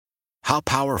How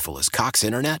powerful is Cox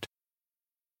Internet?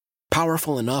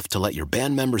 Powerful enough to let your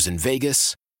band members in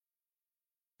Vegas,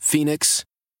 Phoenix,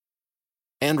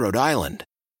 and Rhode Island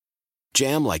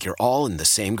jam like you're all in the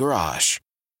same garage.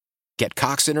 Get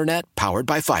Cox Internet powered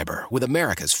by fiber with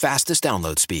America's fastest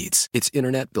download speeds. It's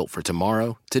internet built for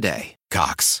tomorrow, today.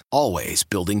 Cox, always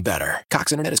building better.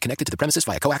 Cox Internet is connected to the premises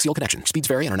via coaxial connection. Speeds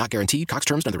vary and are not guaranteed. Cox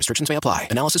terms and other restrictions may apply.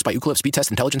 Analysis by Ookla Speed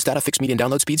Test Intelligence Data. Fixed median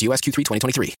download speeds. US Q3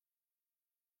 2023.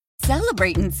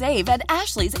 Celebrate and save at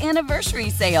Ashley's Anniversary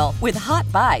Sale. With Hot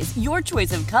Buys, your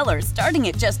choice of colors starting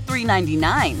at just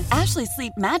 $3.99. Ashley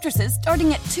Sleep mattresses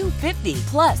starting at $2.50.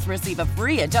 Plus, receive a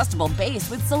free adjustable base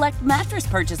with select mattress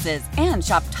purchases. And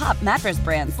shop top mattress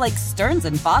brands like Stearns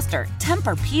 & Foster,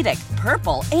 Tempur-Pedic,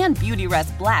 Purple, and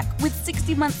Beautyrest Black with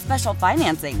 60-month special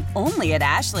financing. Only at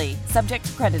Ashley. Subject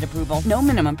to credit approval. No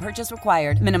minimum purchase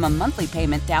required. Minimum monthly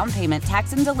payment, down payment,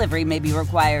 tax, and delivery may be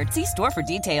required. See store for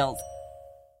details.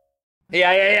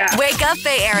 Yeah. Wake up,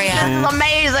 Bay Area. This is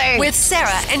amazing. With Sarah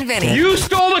and Vinny. You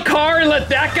stole the car and let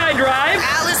that guy drive?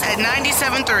 Alice at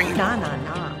 97.3.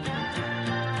 Nah.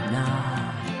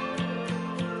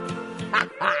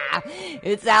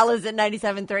 It's Alice at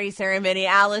 97.3, Sarah and Vinny.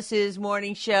 Alice's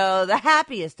morning show, the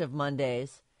happiest of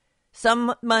Mondays.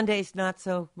 Some Mondays, not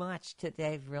so much.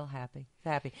 Today, real happy.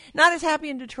 Not as happy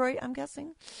in Detroit, I'm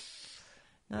guessing.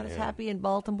 Not as happy in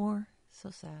Baltimore. So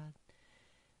sad.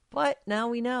 But now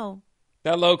we know.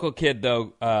 That local kid,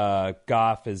 though,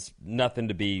 Goff, is nothing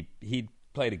to be. He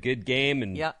played a good game,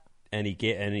 and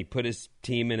he put his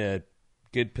team in a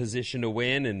good position to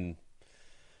win, and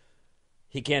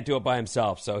he can't do it by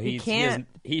himself. So he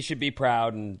should be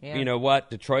proud. And you know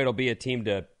what? Detroit will be a team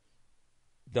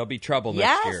they'll be trouble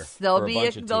next year. Yes,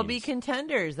 they'll be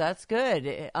contenders. That's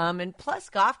good. And plus,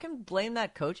 Goff can blame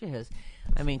that coach of his.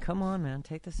 I mean, come on, man,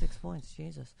 take the 6 points,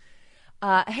 Jesus.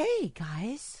 Hey,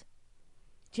 guys.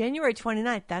 January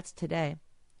 29th, that's today.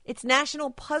 It's National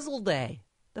Puzzle Day.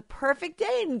 The perfect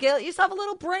day. And get yourself a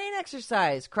little brain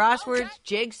exercise. Crosswords,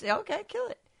 jigs. Okay, kill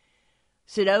it.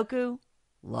 Sudoku.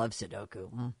 Love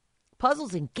Sudoku.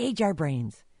 Puzzles engage our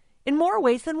brains in more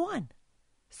ways than one.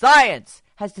 Science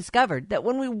has discovered that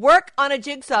when we work on a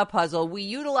jigsaw puzzle, we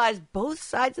utilize both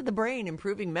sides of the brain,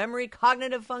 improving memory,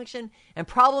 cognitive function, and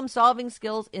problem-solving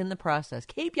skills in the process.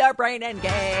 Keep your brain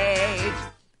engaged.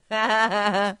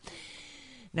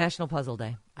 National Puzzle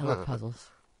Day. I love puzzles.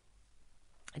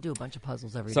 I do a bunch of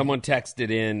puzzles every day. Someone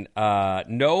texted in,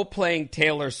 no playing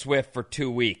Taylor Swift for 2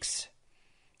 weeks.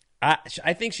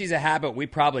 I think she's a habit we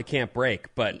probably can't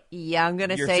break, but yeah, I'm going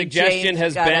to say your suggestion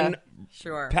has been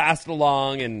passed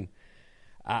along, and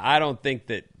I don't think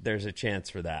that there's a chance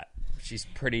for that. She's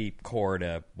pretty core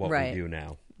to what we do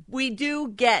now. We do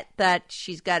get that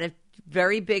she's got a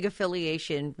very big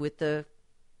affiliation with the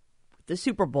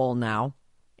Super Bowl now,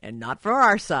 and not from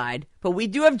our side, but we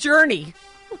do have Journey.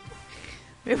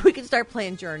 Maybe we can start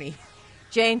playing Journey.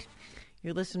 Jane,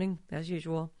 you're listening as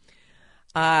usual.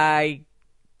 I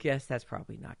guess that's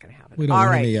probably not going to happen. We don't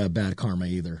want any bad karma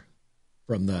either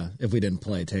from if we didn't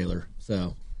play Taylor.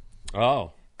 So,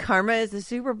 karma is the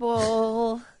Super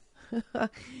Bowl.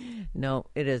 No,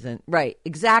 it isn't. Right,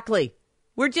 exactly.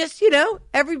 We're just,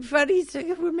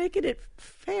 we're making it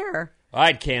fair.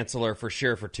 I'd cancel her for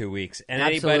sure for 2 weeks. And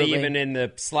anybody even in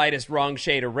the slightest wrong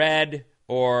shade of red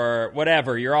or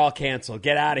whatever, you're all canceled.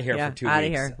 Get out of here for 2 weeks. Out of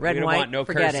here. Red and white, want no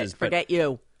forget curses. it. Forget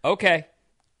you. Okay.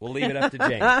 We'll leave it up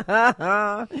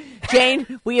to Jane.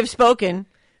 Jane, we have spoken.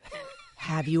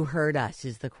 Have you heard us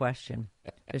is the question.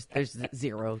 There's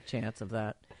zero chance of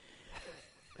that.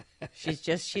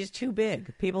 She's too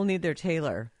big. People need their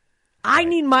Taylor. I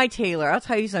need my Taylor. I'll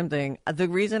tell you something. The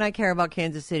reason I care about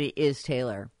Kansas City is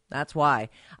Taylor. That's why.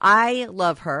 I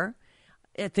love her.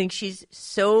 I think she's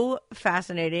so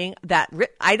fascinating.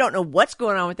 I don't know what's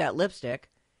going on with that lipstick.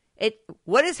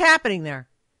 What is happening there?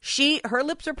 Her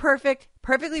lips are perfect,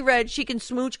 perfectly red. She can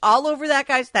smooch all over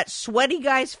that sweaty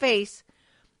guy's face.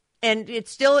 And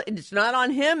it's not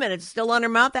on him, and it's still on her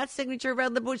mouth. That signature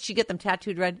red lip, would she get them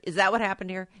tattooed red? Is that what happened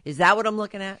here? Is that what I'm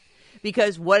looking at?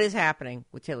 Because what is happening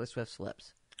with Taylor Swift's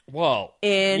lips? Well,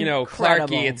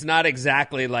 Clarky, it's not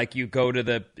exactly like you go to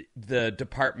the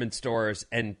department stores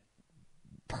and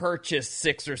purchase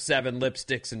 6 or 7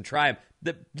 lipsticks and try them.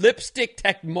 The lipstick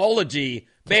technology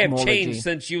may have changed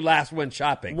since you last went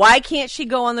shopping. Why can't she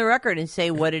go on the record and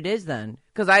say what it is then?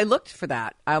 Because I looked for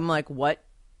that. I'm like, what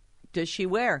does she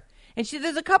wear? And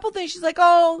there's a couple things. She's like,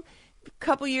 a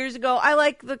couple years ago, I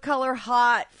like the color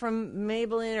Hot from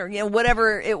Maybelline or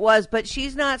whatever it was. But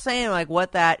she's not saying like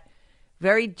what that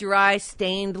very dry,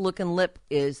 stained looking lip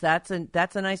is. That's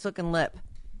a nice looking lip.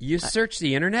 You searched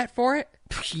the internet for it?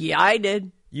 Yeah, I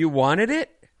did. You wanted it?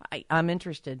 I'm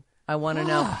interested. I want to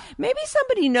know. Maybe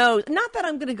somebody knows. Not that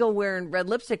I'm going to go wearing red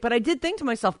lipstick, but I did think to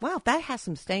myself, wow, that has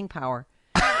some staying power.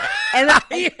 And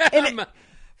I'm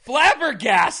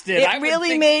flabbergasted. It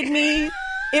really made me.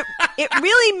 It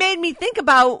really made me think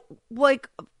about, like,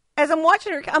 as I'm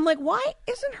watching her, I'm like, why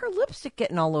isn't her lipstick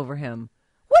getting all over him?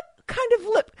 What kind of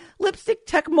lipstick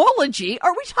technology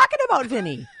are we talking about,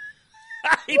 Vinny?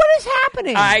 What is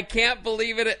happening? I can't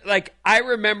believe it. Like, I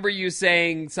remember you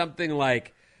saying something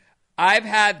like, I've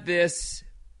had this,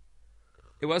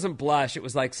 it wasn't blush, it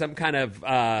was like some kind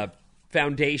of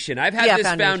foundation. I've had this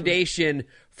foundation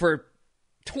for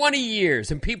 20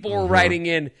 years, and people were writing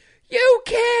in, you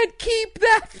can't keep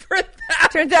that for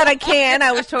that. Turns out I can.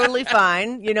 I was totally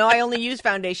fine. You know, I only use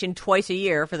foundation twice a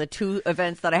year for the 2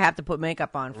 events that I have to put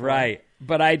makeup on for. Right.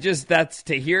 But that's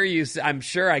to hear you. I'm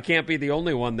sure I can't be the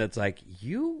only one that's like,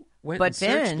 you went and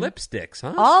searched lipsticks,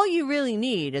 huh? All you really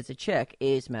need as a chick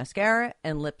is mascara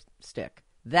and lipstick.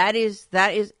 That is,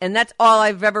 and that's all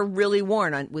I've ever really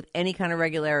worn with any kind of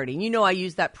regularity. And you know, I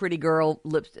use that pretty girl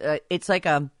lipstick. It's like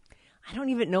I don't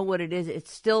even know what it is.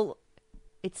 It's still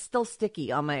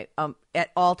sticky on my at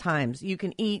all times. You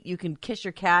can eat, you can kiss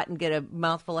your cat and get a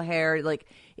mouthful of hair. Like,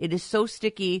 it is so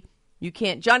sticky. You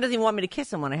can't. John doesn't even want me to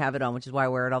kiss him when I have it on, which is why I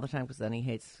wear it all the time, because then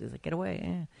he's like, get away.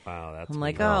 Yeah. Wow, that's I'm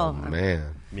like, mean. oh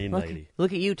man, mean lady.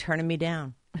 Look at you turning me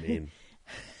down. Mean.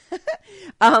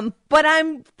 But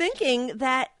I'm thinking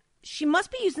that she must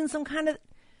be using some kind of.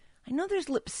 I know there's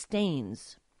lip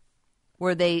stains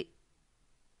where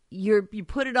you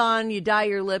put it on, you dye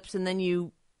your lips, and then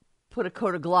you put a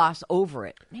coat of gloss over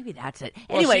it. Maybe that's it.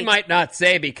 Well, anyway, she might not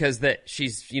say because that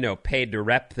she's, paid to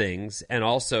rep things, and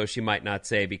also she might not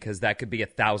say because that could be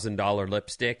 $1,000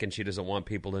 lipstick, and she doesn't want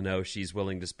people to know she's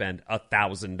willing to spend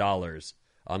 $1,000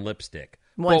 on lipstick.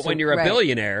 But when you're a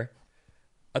billionaire,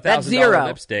 $1,000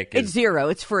 lipstick is... It's zero.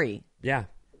 It's free. Yeah.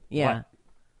 Yeah. What?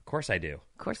 Of course I do.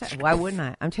 Of course. Why wouldn't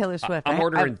I? I'm Taylor Swift. I'm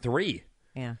ordering 3.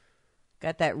 Yeah.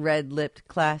 Got that red-lipped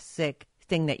classic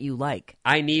thing that you like.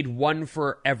 I need 1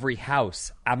 for every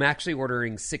house. I'm actually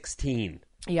ordering 16.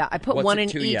 Yeah, I put 1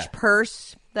 in each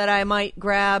purse that I might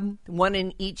grab, 1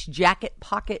 in each jacket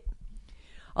pocket.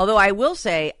 Although I will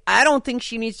say, I don't think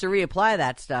she needs to reapply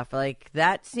that stuff. Like,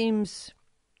 that seems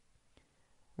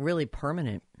really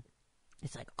permanent.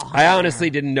 It's like, oh, I honestly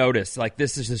didn't notice. Like,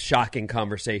 this is a shocking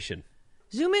conversation.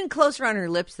 Zoom in closer on her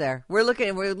lips there. We're looking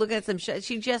at some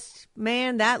she just,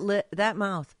 man, that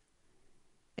mouth.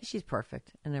 She's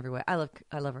perfect in every way. I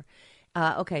love her.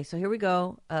 Okay, so here we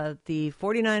go. The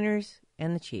 49ers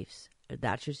and the Chiefs.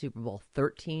 That's your Super Bowl.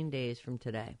 13 days from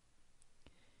today.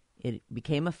 It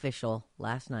became official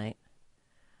last night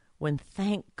when,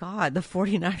 thank God, the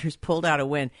 49ers pulled out a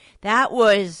win. That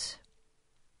was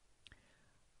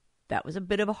a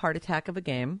bit of a heart attack of a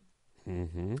game.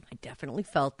 Mm-hmm. I definitely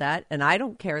felt that, and I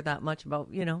don't care that much about,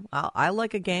 I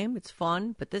like a game. It's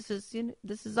fun, but this is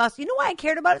us. You know why I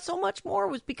cared about it so much more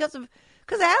was because of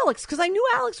Alex, because I knew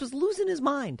Alex was losing his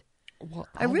mind. Well,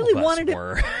 I really wanted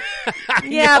to.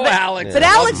 Yeah, but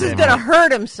Alex is going to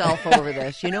hurt himself over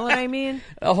this. You know what I mean?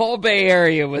 The whole Bay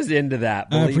Area was into that.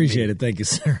 I appreciate it. Thank you,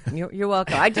 Sarah. You're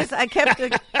welcome. I kept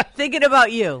thinking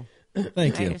about you.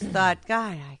 Thank you. I just thought,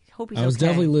 God, I hope he's okay. I was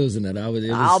definitely losing it.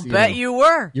 I'll bet you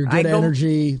were. Your good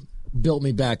energy built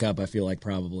me back up, I feel like,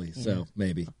 probably. Yeah. So,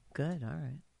 maybe. Good.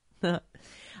 All right.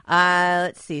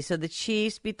 Let's see. So the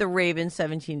Chiefs beat the Ravens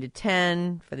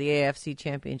 17-10 for the AFC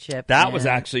Championship. That was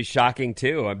actually shocking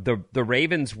too. The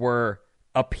Ravens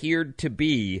appeared to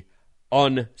be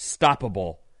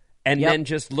unstoppable, and then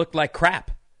just looked like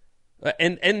crap.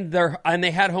 And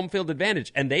they had home field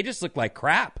advantage, and they just looked like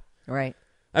crap. Right.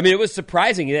 I mean, it was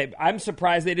surprising. I'm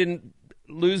surprised they didn't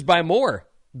lose by more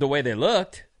the way they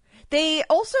looked. They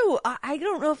also, I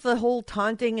don't know if the whole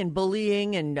taunting and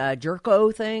bullying and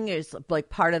jerko thing is like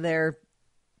part of their,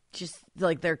 just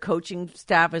like their coaching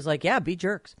staff is like, yeah, be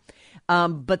jerks.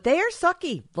 But they are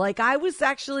sucky. Like, I was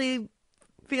actually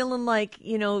feeling like,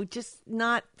 just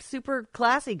not super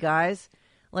classy guys.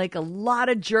 Like a lot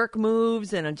of jerk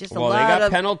moves and just a lot of... Well, they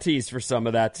got penalties for some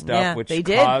of that stuff, which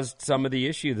caused some of the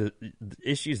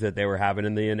issues that they were having,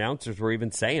 and the announcers were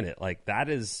even saying it. Like,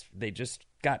 they just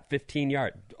got 15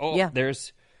 yards. Oh, yeah. They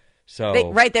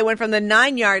went from the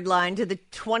 9-yard line to the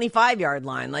 25-yard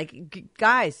line. Like,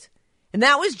 guys. And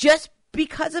that was just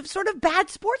because of sort of bad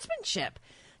sportsmanship.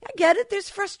 I get it. There's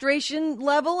frustration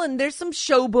level and there's some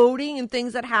showboating and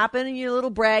things that happen and you're a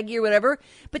little braggy or whatever.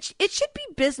 But it should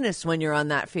be business when you're on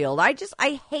that field. I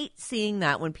hate seeing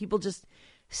that when people just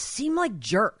seem like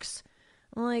jerks.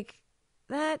 I'm like,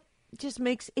 that just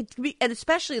makes it be, and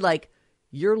especially like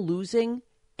you're losing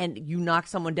and you knock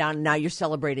someone down and now you're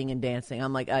celebrating and dancing.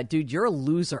 I'm like, dude, you're a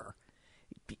loser.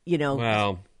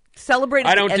 Well, celebrate.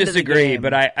 I don't at the end disagree, of the game.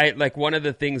 but I like one of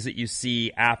the things that you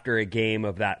see after a game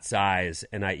of that size,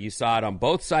 and you saw it on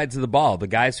both sides of the ball. The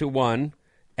guys who won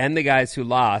and the guys who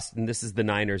lost, and this is the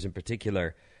Niners in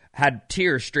particular, had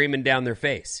tears streaming down their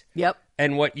face. Yep.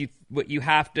 And what you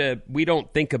have to, we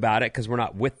don't think about it because we're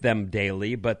not with them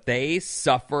daily, but they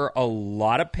suffer a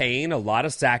lot of pain, a lot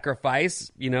of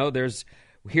sacrifice.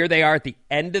 Here they are at the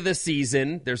end of the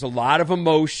season. There's a lot of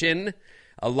emotion,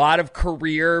 a lot of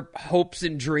career hopes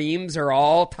and dreams are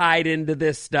all tied into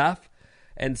this stuff.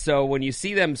 And so when you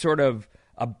see them sort of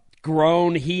a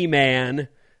grown He-Man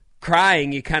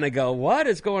crying, you kind of go, what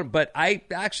is going on? But I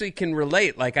actually can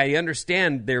relate. Like, I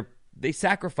understand they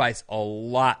sacrifice a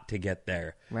lot to get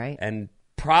there. Right. And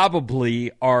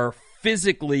probably are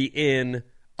physically in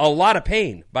a lot of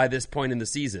pain by this point in the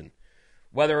season.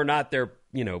 Whether or not they're,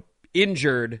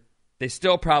 injured, they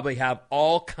still probably have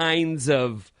all kinds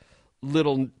of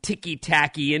little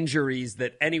ticky-tacky injuries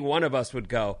that any one of us would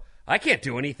go, I can't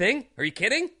do anything. Are you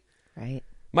kidding? Right.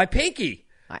 My pinky.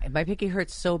 My pinky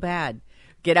hurts so bad.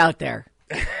 Get out there.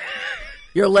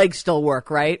 Your legs still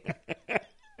work, right?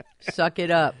 Suck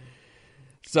it up.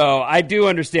 So I do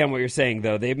understand what you're saying,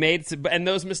 though. They made some, and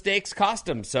those mistakes cost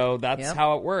them, so that's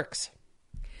how it works.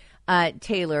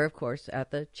 Taylor, of course,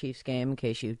 at the Chiefs game, in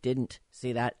case you didn't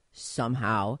see that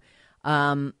somehow.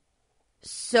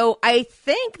 So I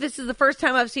think this is the first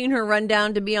time I've seen her run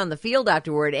down to be on the field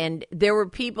afterward, and there were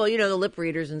people, the lip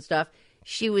readers and stuff.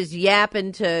 She was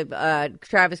yapping to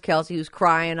Travis Kelce, who's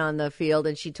crying on the field,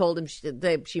 and she told him,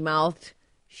 she mouthed,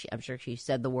 I'm sure she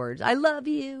said the words, I love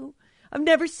you. I've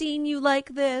never seen you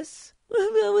like this,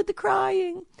 with the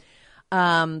crying.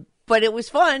 But it was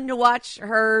fun to watch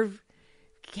her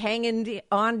hanging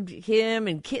on him,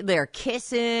 and they're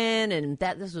kissing, and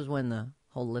this was when the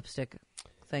whole lipstick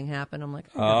thing happened. I'm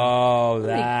like,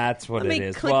 that's what it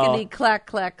is. Clickety clack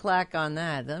clack clack on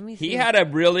that. Let me see. He had a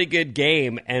really good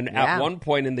game, and at one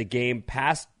point in the game,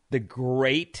 passed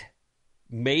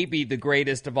maybe the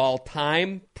greatest of all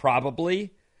time,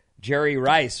 probably Jerry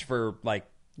Rice for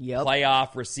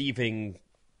playoff receiving.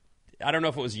 I don't know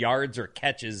if it was yards or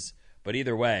catches, but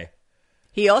either way,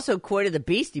 he also quoted the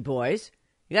Beastie Boys.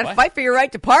 You got to fight for your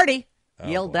right to party.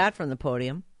 Yelled that from the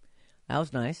podium. That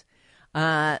was nice.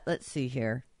 Let's see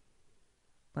here.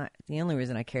 The only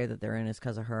reason I care that they're in is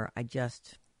because of her. I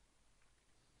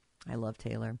love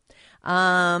Taylor.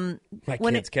 My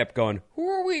kids kept going, who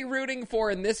are we rooting for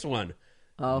in this one?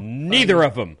 Oh, neither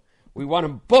of them. We want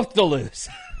them both to lose.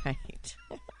 Right.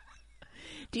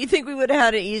 Do you think we would have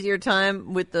had an easier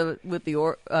time with the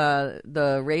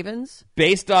Ravens?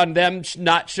 Based on them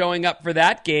not showing up for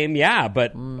that game, yeah.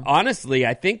 But honestly,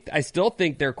 I still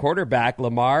think their quarterback,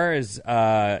 Lamar, is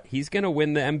he's going to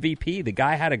win the MVP. The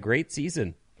guy had a great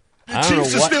season. The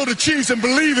Chiefs are still the Chiefs, and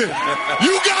believe it,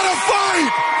 you got to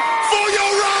fight for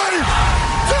your right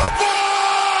to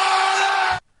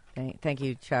fight. Thank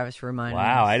you, Travis, for reminding me.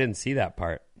 Wow, I didn't see that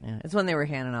part. Yeah, it's when they were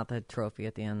handing out the trophy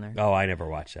at the end there. Oh, I never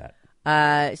watched that.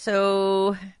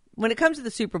 So when it comes to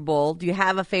the Super Bowl, do you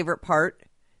have a favorite part?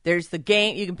 There's the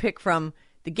game. You can pick from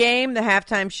the game, the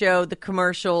halftime show, the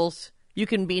commercials. You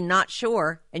can be not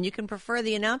sure, and you can prefer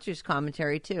the announcer's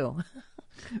commentary, too.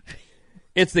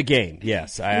 It's the game,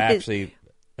 yes. I actually,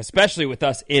 especially with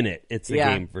us in it, it's the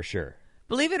game for sure.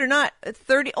 Believe it or not,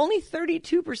 only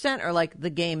 32% are like, the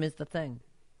game is the thing.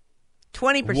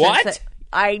 20% What? say,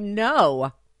 I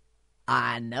know.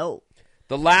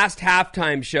 The last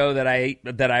halftime show that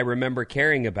I remember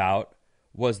caring about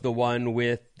was the one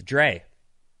with Dre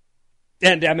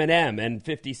and Eminem and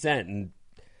 50 Cent, and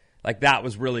that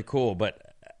was really cool. But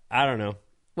I don't know.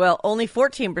 Well, only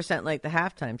 14% like the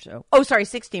halftime show. Oh, sorry,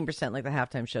 16% like the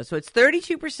halftime show. So it's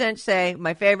 32% say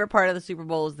my favorite part of the Super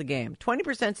Bowl is the game.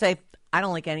 20% say I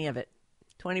don't like any of it.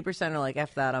 20% are like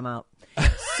F that, I'm out.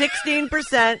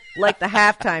 16% like the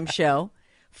halftime show.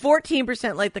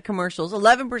 14% like the commercials.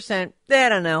 11%, they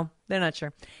don't know. They're not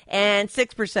sure. And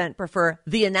 6% prefer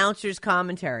the announcer's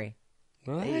commentary.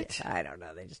 What? I don't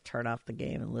know. They just turn off the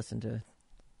game and listen to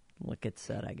what gets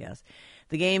said, I guess.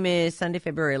 The game is Sunday,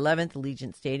 February 11th,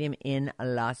 Allegiant Stadium in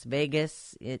Las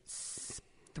Vegas. It's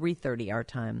 3:30 our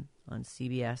time on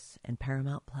CBS and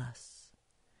Paramount Plus.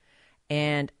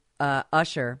 And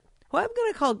Usher, who I'm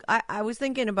going to call, I was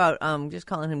thinking about just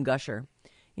calling him Gusher.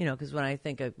 Because when I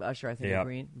think of Usher, I think of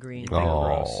green.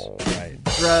 Gross. Right.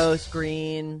 Gross,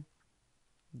 green,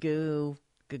 goo,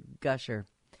 Gusher.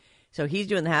 So he's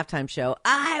doing the halftime show.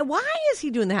 Why is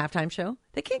he doing the halftime show?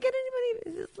 They can't get anybody.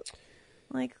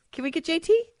 Can we get JT?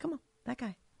 Come on, that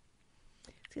guy.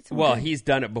 Well, he's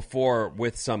done it before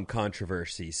with some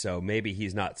controversy, so maybe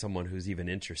he's not someone who's even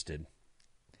interested.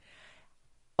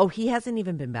 Oh, he hasn't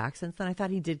even been back since then? I thought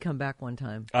he did come back one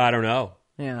time. I don't know.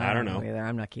 Yeah, I don't know either.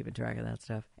 I'm not keeping track of that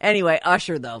stuff. Anyway,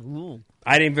 Usher, though. Ooh.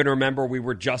 I didn't even remember we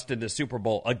were just in the Super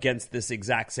Bowl against this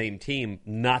exact same team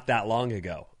not that long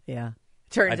ago. Yeah.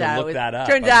 Turns I had to out look that up.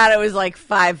 Out it was like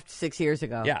 5-6 years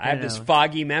ago. Yeah, I have this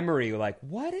foggy memory. Like,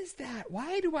 what is that?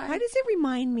 Why does it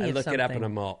remind me of something? I look it up and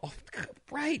I'm all, oh,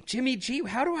 right, Jimmy G.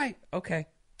 How do I? Okay.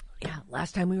 Yeah,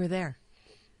 last time we were there.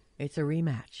 It's a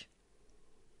rematch.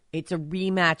 It's a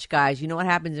rematch, guys. You know what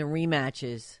happens in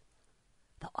rematches?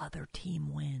 The other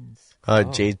team wins.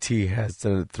 JT has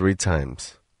done it 3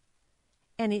 times.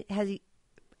 And it has he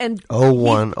and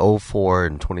 01, 04,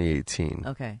 and 2018.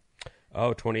 Okay.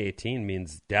 Oh, 2018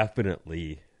 means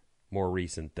definitely more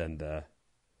recent than the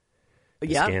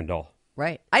scandal.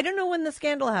 Right. I don't know when the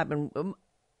scandal happened.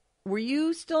 Were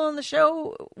you still on the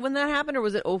show when that happened, or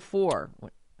was it 04?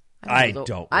 I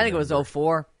don't. I think it was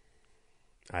 04.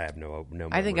 I have no.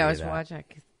 I think I was watching. I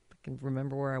can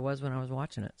remember where I was when I was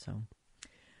watching it. So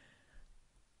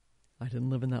I didn't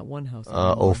live in that one house.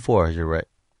 04. You're right.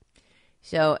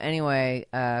 So anyway,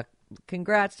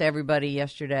 congrats to everybody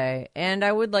yesterday, and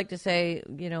I would like to say,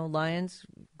 Lions,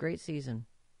 great season.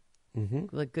 Mm-hmm.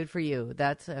 Like, good for you.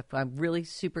 I'm really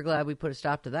super glad we put a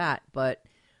stop to that, but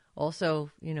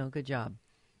also, good job.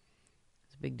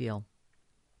 It's a big deal.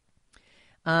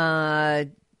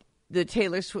 The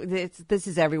Taylor Swift, this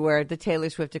is everywhere. The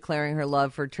Taylor Swift declaring her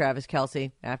love for Travis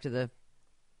Kelce after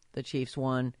the Chiefs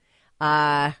won.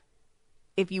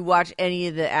 If you watch any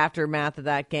of the aftermath of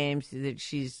that game,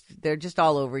 they're just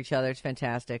all over each other. It's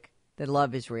fantastic. The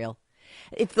love is real.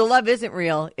 If the love isn't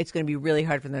real, it's going to be really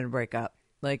hard for them to break up.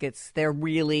 Like they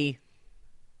really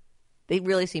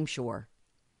seem sure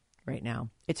right now.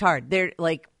 It's hard. They're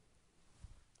like,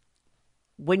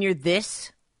 when you're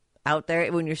this out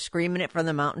there, when you're screaming it from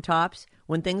the mountaintops,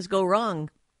 when things go wrong,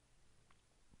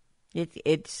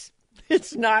 it's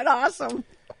not awesome.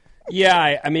 Yeah,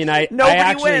 I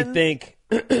actually wins. think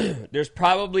there's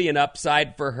probably an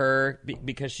upside for her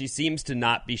because she seems to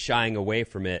not be shying away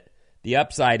from it. The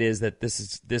upside is that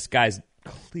this guy's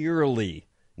clearly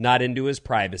not into his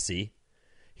privacy.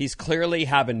 He's clearly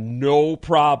having no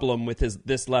problem with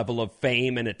this level of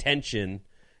fame and attention.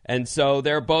 And so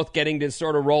they're both getting to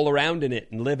sort of roll around in it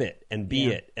and live it and be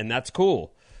it. And that's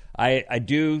cool. I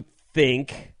do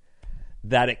think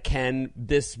that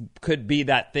this could be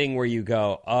that thing where you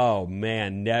go, oh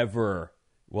man, never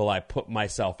will I put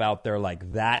myself out there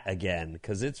like that again,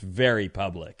 because it's very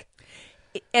public.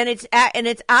 And it's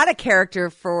out of character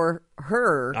for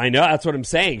her. I know, that's what I'm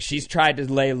saying. She's tried to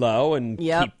lay low and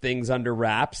keep things under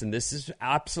wraps, and this is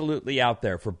absolutely out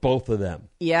there for both of them.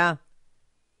 Yeah.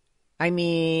 I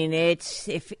mean, it's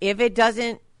if it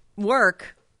doesn't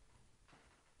work,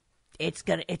 it's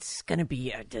gonna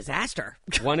be a disaster.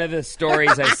 One of the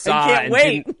stories I saw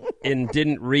and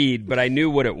didn't read, but I knew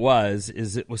what it was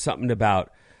something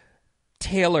about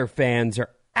Taylor fans are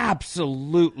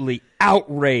absolutely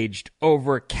outraged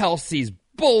over Kelce's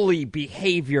bully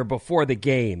behavior before the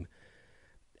game.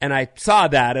 And I saw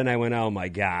that and I went, oh my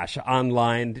gosh,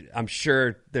 online, I'm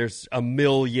sure there's a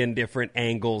million different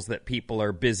angles that people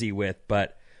are busy with,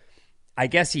 but I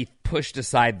guess he pushed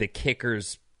aside the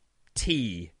kicker's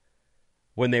tee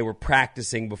when they were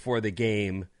practicing before the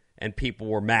game and people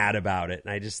were mad about it.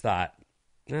 And I just thought,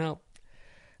 well,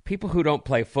 people who don't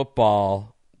play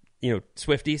football,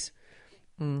 Swifties,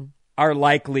 are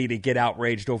likely to get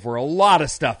outraged over a lot of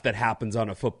stuff that happens on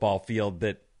a football field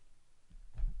that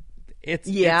it's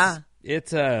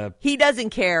he doesn't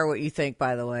care what you think,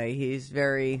 by the way. He's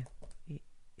very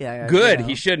good.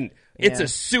 He shouldn't. It's a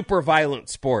super violent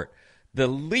sport. The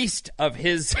least of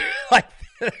his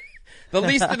the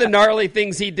least of the gnarly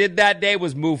things he did that day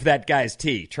was move that guy's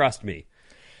tee. Trust me.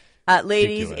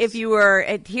 Ladies, Ridiculous. if you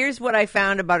were, here's what I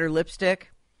found about her lipstick.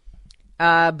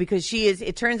 Because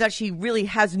it turns out she really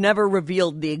has never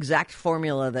revealed the exact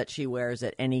formula that she wears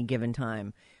at any given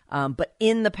time. But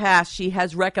in the past, she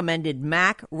has recommended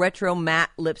MAC Retro Matte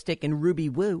Lipstick in Ruby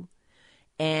Woo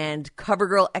and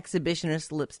CoverGirl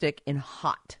Exhibitionist Lipstick in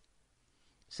Hot.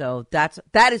 So that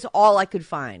is all I could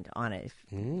find on it.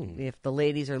 If the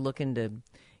ladies are looking to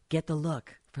get the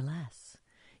look for less.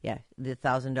 Yeah, the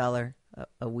 $1,000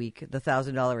 a week, the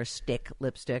 $1,000 a stick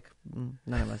lipstick.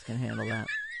 None of us can handle that.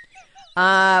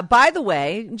 By the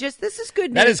way, this is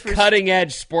good news. That is cutting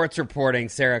edge sports reporting,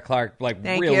 Sarah Clark.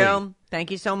 Thank really. you.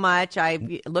 Thank you so much.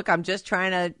 I'm just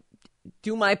trying to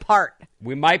do my part.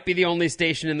 We might be the only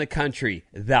station in the country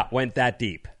that went that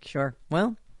deep. Sure.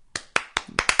 Well,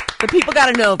 the people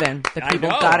got to know, Ben. The people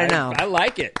got to know. I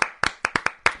like it.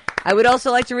 I would also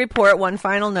like to report one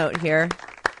final note here.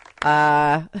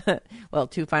 Well,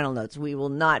 two final notes. We will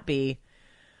not be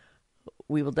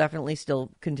we will definitely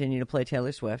still continue to play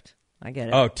Taylor Swift. I get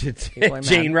it. Oh,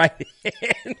 Jane, right?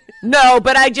 No,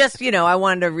 but I just, I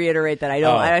wanted to reiterate that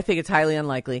I think it's highly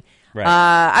unlikely. Right.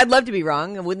 I'd love to be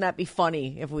wrong. Wouldn't that be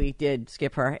funny if we did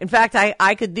skip her? In fact,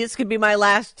 this could be my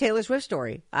last Taylor Swift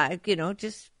story.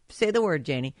 Just say the word,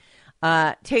 Janie.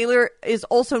 Taylor is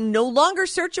also no longer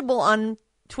searchable on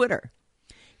Twitter.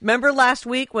 Remember last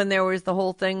week when there was the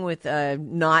whole thing with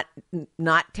not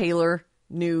Taylor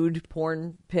nude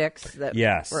porn pics that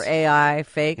were AI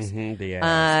fakes? Mm-hmm, the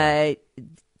AI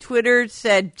Twitter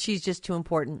said she's just too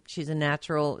important. She's a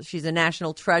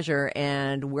national treasure,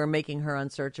 and we're making her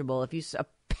unsearchable. If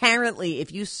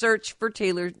you search for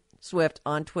Taylor Swift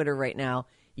on Twitter right now,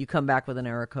 you come back with an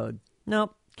error code.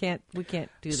 Nope. We can't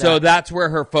do that. So that's where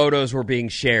her photos were being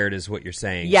shared, is what you're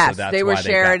saying. Yes, so that's they were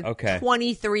shared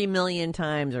 23 million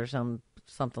times or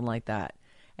something like that.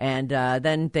 And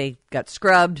then they got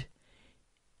scrubbed.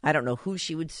 I don't know who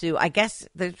she would sue. I guess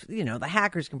the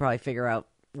hackers can probably figure out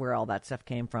where all that stuff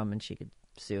came from, and she could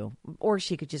sue. Or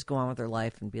she could just go on with her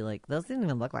life and be like, those didn't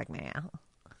even look like me.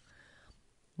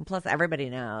 And plus, everybody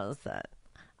knows that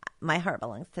my heart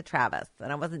belongs to Travis,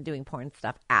 and I wasn't doing porn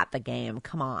stuff at the game.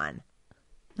 Come on.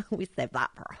 We saved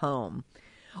that for home.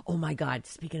 Oh, my God.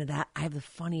 Speaking of that, I have the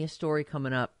funniest story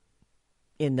coming up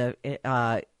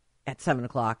at 7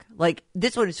 o'clock. Like,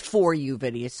 this one is for you,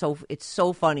 Vinny. It's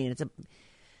so funny, and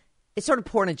it's sort of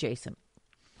porn adjacent.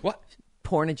 What?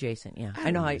 Porn adjacent, yeah.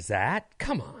 I know how use that.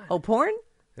 Come on. Oh, porn?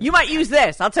 You might use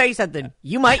this. I'll tell you something.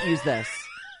 You might use this.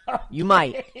 You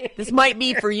might. This might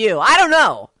be for you. I don't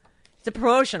know. It's a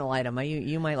promotional item.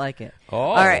 You might like it. Oh.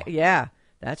 All right. Yeah,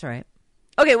 that's right.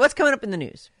 Okay, what's coming up in the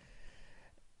news?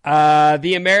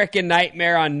 The American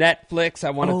Nightmare on Netflix.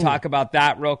 I want to talk about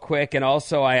that real quick. And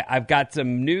also, I've got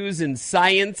some news and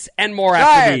science and more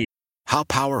after these. How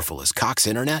powerful is Cox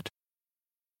Internet?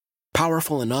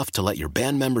 Powerful enough to let your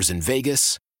band members in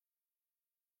Vegas,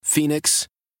 Phoenix,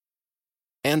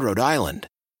 and Rhode Island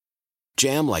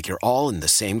jam like you're all in the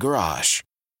same garage.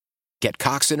 Get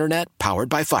Cox Internet powered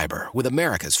by fiber with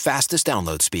America's fastest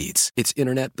download speeds. It's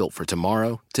internet built for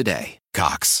tomorrow, today.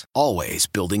 Cox, always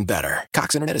building better.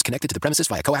 Cox Internet is connected to the premises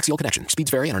via coaxial connection.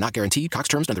 Speeds vary and are not guaranteed. Cox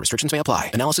terms and other restrictions may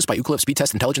apply. Analysis by Ookla Speed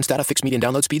Test Intelligence Data. Fixed median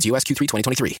download speeds. US Q3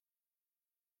 2023.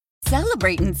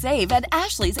 Celebrate and save at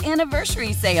Ashley's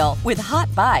Anniversary Sale. With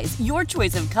Hot Buys, your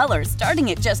choice of colors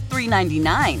starting at just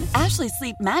 $3.99. Ashley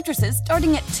Sleep mattresses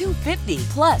starting at $2.50.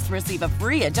 Plus, receive a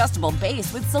free adjustable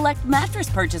base with select mattress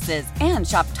purchases. And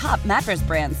shop top mattress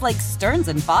brands like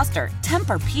Stearns & Foster,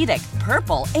 Tempur-Pedic,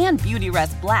 Purple, and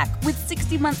Beautyrest Black with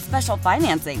 60-month special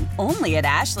financing. Only at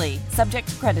Ashley. Subject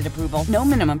to credit approval. No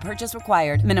minimum purchase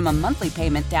required. Minimum monthly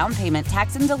payment, down payment,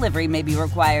 tax, and delivery may be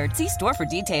required. See store for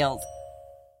details.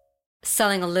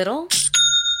 Selling a little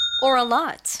or a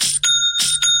lot?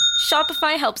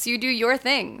 Shopify helps you do your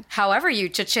thing, however you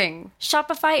cha-ching.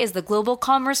 Shopify is the global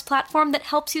commerce platform that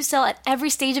helps you sell at every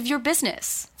stage of your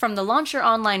business. From the launch your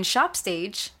online shop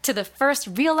stage, to the first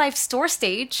real-life store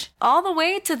stage, all the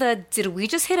way to the did we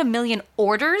just hit 1 million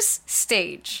orders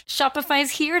stage. Shopify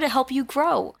is here to help you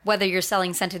grow. Whether you're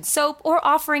selling scented soap or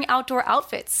offering outdoor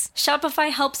outfits,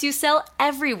 Shopify helps you sell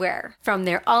everywhere. From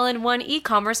their all-in-one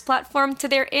e-commerce platform to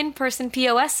their in-person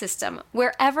POS system,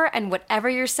 wherever and whatever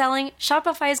you're selling,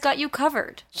 Shopify's got you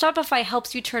covered. Shopify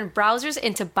helps you turn browsers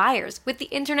into buyers with the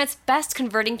internet's best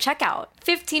converting checkout.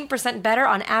 15% better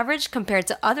on average compared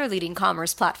to other leading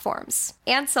commerce platforms.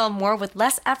 And sell more with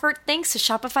less effort thanks to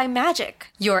Shopify Magic,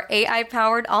 your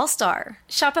AI-powered all-star.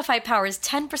 Shopify powers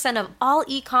 10% of all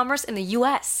e-commerce in the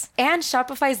U.S. And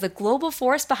Shopify is the global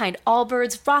force behind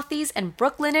Allbirds, Rothy's, and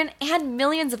Brooklinen, and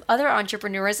millions of other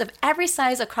entrepreneurs of every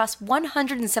size across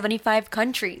 175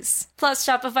 countries. Plus,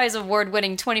 Shopify's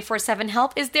award-winning 24/7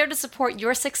 help is there to support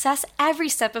your success every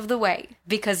step of the way.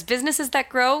 Because businesses that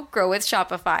grow, grow with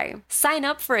Shopify. Sign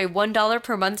up for a $1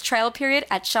 per month trial period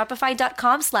at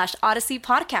shopify.com/Odyssey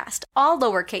Podcast, all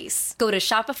lowercase. Go to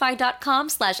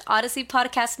shopify.com/Odyssey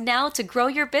Podcast now to grow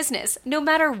your business, no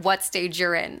matter what stage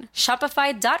you're in.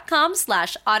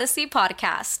 Shopify.com/Odyssey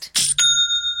Podcast.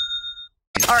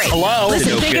 All right. Hello.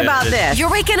 Listen, think about this.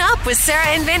 You're waking up with Sarah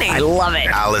and Vinny. I love it.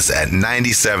 Alice at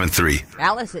 97.3.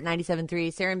 Alice at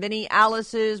 97.3. Sarah and Vinny,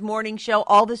 Alice's morning show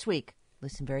all this week.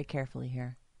 Listen very carefully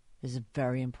here. This is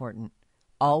very important.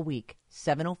 All week,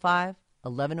 7:05,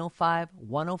 11:05,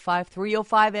 1:05,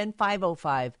 3:05, and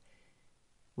 5:05.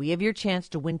 We have your chance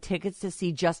to win tickets to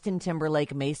see Justin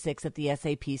Timberlake May 6th at the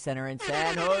SAP Center in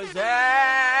San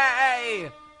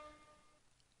Jose.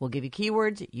 We'll give you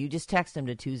keywords. You just text them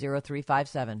to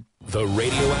 20357. The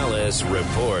Radio Alice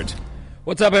Report.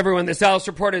 What's up, everyone? This Alice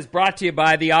Report is brought to you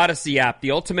by the Odyssey app,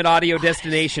 the ultimate audio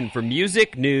destination for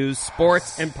music, news,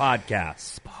 sports, and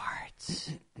podcasts.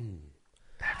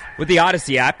 With the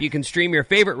Odyssey app, you can stream your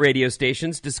favorite radio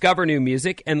stations, discover new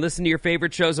music, and listen to your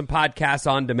favorite shows and podcasts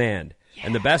on demand. Yeah.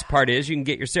 And the best part is you can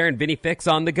get your Sarah and Vinny fix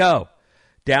on the go.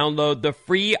 Download the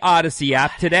free Odyssey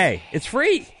app today. It's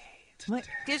free.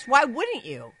 Just why wouldn't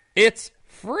you? It's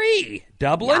free.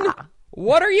 Dublin? Yeah.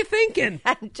 What are you thinking?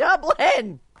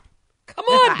 Dublin. Come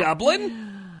on,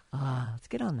 Dublin. Let's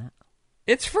get on that.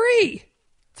 It's free.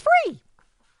 It's free.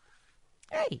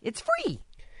 Hey, it's free.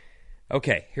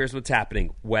 Okay, here's what's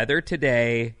happening. Weather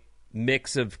today,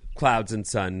 mix of clouds and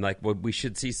sun. Like, we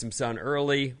should see some sun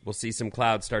early. We'll see some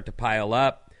clouds start to pile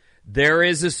up. There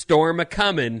is a storm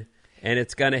a-coming, and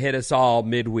it's going to hit us all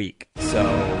midweek. So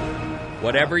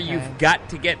whatever you've got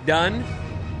to get done,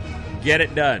 get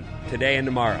it done today and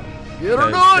tomorrow. Get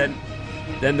it done.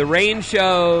 Then the rain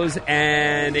shows,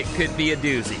 and it could be a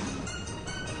doozy.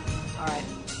 All right.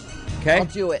 Okay? I'll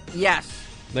do it. Yes.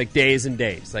 Like days and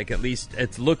days. Like at least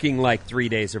it's looking like 3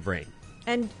 days of rain.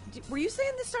 And were you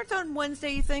saying this starts on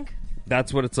Wednesday, you think?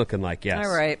 That's what it's looking like, yes.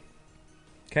 All right.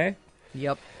 Okay?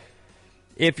 Yep.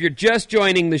 If you're just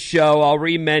joining the show, I'll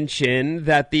re-mention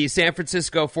that the San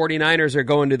Francisco 49ers are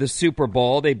going to the Super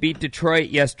Bowl. They beat Detroit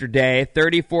yesterday,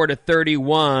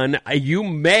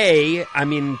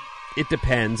 34-31. It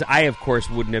depends. I, of course,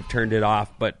 wouldn't have turned it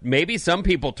off, but maybe some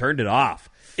people turned it off.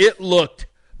 It looked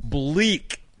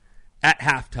bleak at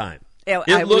halftime.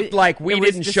 It looked like we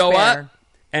didn't show up,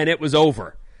 and it was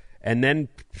over. And then,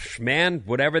 man,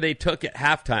 whatever they took at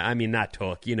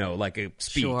halftime, like a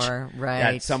speech. Sure,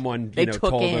 right. That someone, they took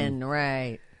told in, them.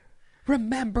 right.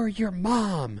 Remember your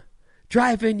mom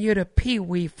driving you to Pee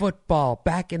Wee football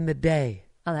back in the day.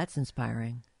 Oh, that's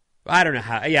inspiring. I don't know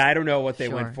how. Yeah, I don't know what they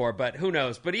went for, but who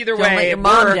knows? But either way, don't let your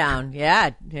mom down. Yeah,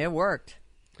 it worked.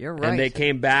 You're right. And they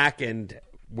came back, and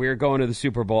we're going to the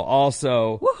Super Bowl.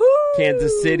 Also, woohoo!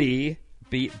 Kansas City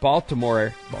beat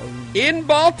Baltimore in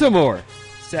Baltimore,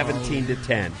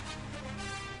 17-10.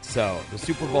 So the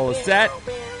Super Bowl is set,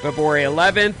 February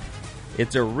 11th.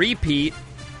 It's a repeat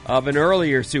of an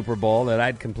earlier Super Bowl that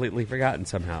I'd completely forgotten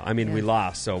somehow. I mean, we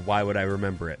lost, so why would I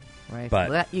remember it? Right.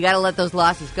 But you got to let those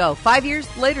losses go. 5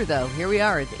 years later, though, here we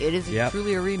are. It is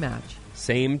truly a rematch.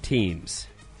 Same teams.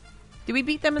 Did we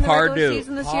beat them in the regular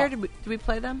season this year? Did we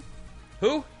play them?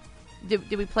 Who?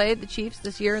 Did we play the Chiefs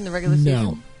this year in the regular season?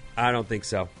 No. I don't think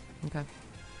so. Okay.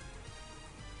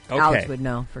 Alex would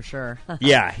know for sure.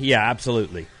 Yeah,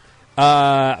 absolutely.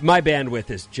 My bandwidth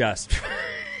is just...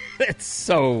 it's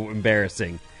so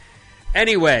embarrassing.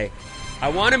 Anyway, I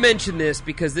want to mention this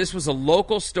because this was a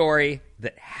local story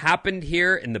that happened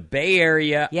here in the Bay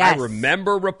Area. Yes. I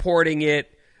remember reporting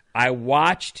it. I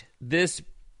watched this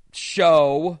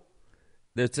show.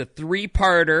 It's a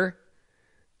 3-parter.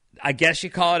 I guess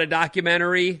you call it a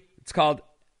documentary. It's called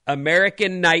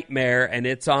American Nightmare, and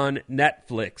it's on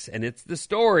Netflix. And it's the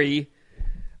story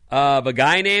of a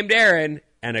guy named Aaron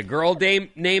and a girl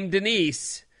named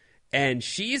Denise, and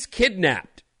she's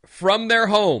kidnapped from their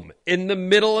home in the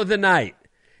middle of the night.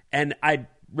 And I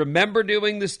remember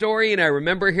doing the story, and I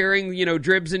remember hearing,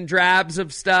 dribs and drabs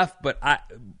of stuff, but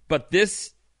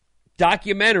this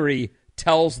documentary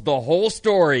tells the whole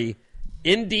story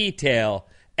in detail,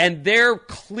 and they're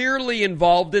clearly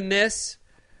involved in this.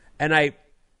 And I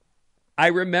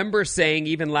remember saying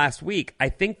even last week, I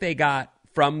think they got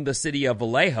from the city of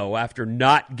Vallejo after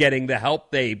not getting the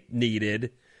help they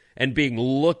needed and being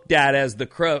looked at as the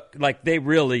crook. Like, they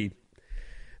really...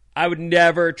 I would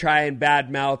never try and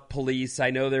badmouth police.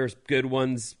 I know there's good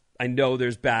ones. I know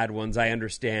there's bad ones. I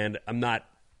understand. I'm not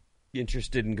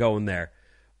interested in going there.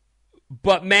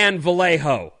 But man,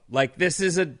 Vallejo, like this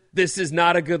is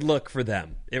not a good look for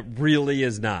them. It really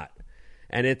is not.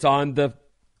 And it's on the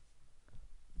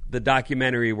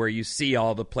documentary where you see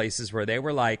all the places where they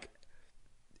were like.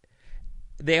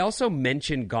 They also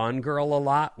mentioned Gone Girl a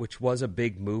lot, which was a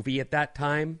big movie at that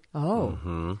time. Oh.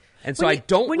 Mm-hmm. And so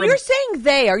when you're saying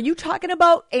they, are you talking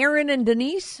about Aaron and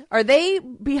Denise? Are they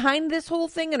behind this whole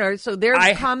thing, and they're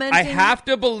commenting? I have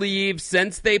to believe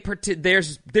since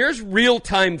there's real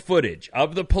time footage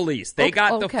of the police. They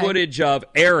got the footage of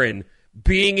Aaron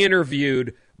being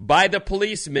interviewed by the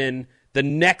policeman the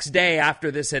next day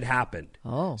after this had happened.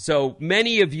 Oh, so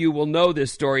many of you will know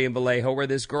this story in Vallejo where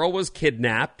this girl was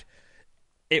kidnapped.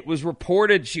 It was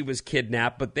reported she was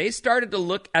kidnapped, but they started to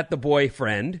look at the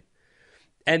boyfriend.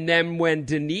 And then when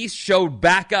Denise showed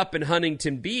back up in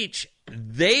Huntington Beach,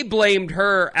 they blamed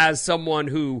her as someone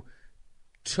who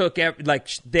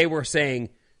they were saying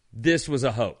this was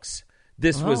a hoax.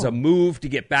 This was a move to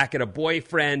get back at a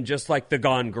boyfriend, just like the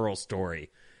Gone Girl story.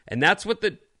 And that's what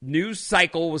the news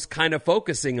cycle was kind of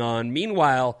focusing on.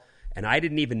 Meanwhile, and I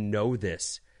didn't even know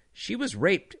this, she was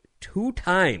raped 2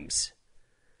 times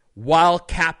while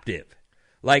captive.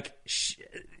 Like,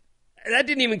 that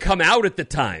didn't even come out at the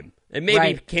time. It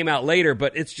maybe came out later,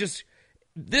 but it's just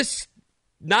this.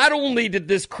 Not only did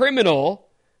this criminal,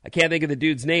 I can't think of the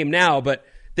dude's name now, but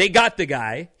they got the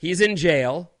guy. He's in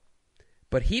jail,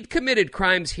 but he'd committed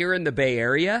crimes here in the Bay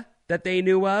Area that they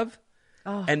knew of.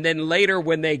 Oh. And then later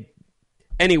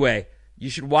anyway, you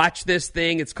should watch this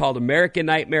thing. It's called American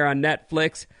Nightmare on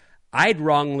Netflix. I'd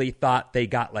wrongly thought they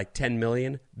got like 10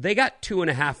 million. They got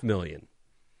 2.5 million,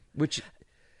 which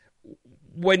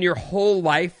when your whole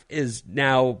life is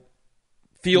now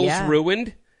feels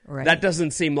ruined, that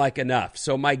doesn't seem like enough.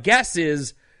 So my guess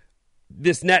is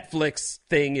this Netflix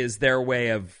thing is their way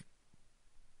of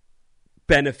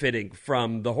benefiting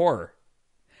from the horror.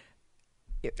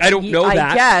 I don't know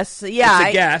that. I guess, yeah. It's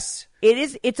a guess. It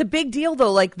is. It's a big deal,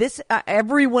 though. Like this,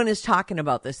 everyone is talking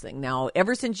about this thing now.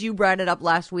 Ever since you brought it up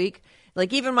last week,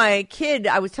 like even my kid,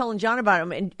 I was telling John about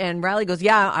him, and Riley goes,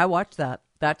 "Yeah, I watched that.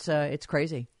 That's it's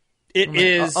crazy." It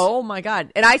is. Oh my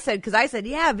God! And I said,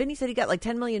 yeah, Vinny said he got like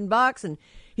 $10 million, and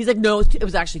he's like, no, it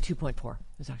was actually 2.4. It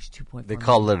was actually 2.4. They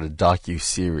call it a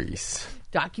docu-series.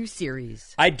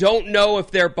 Docu-series. I don't know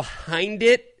if they're behind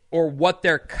it or what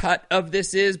their cut of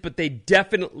this is, but they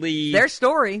definitely their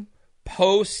story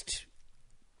post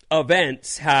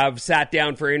events have sat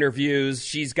down for interviews.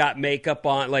 She's got makeup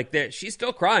on, like she's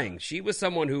still crying. She was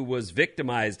someone who was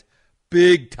victimized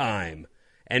big time,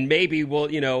 and maybe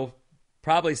will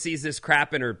probably sees this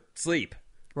crap in her sleep,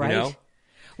 right?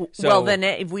 So, well, then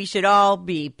if we should all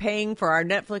be paying for our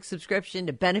Netflix subscription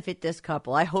to benefit this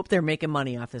couple. I hope they're making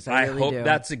money off this. I really hope do.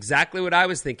 That's exactly what I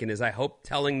was thinking. Is I hope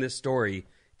telling this story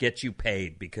gets you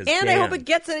paid because, I hope it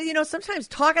gets sometimes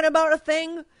talking about a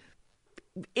thing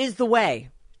is the way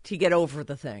to get over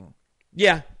the thing.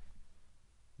 Yeah.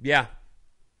 Your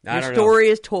story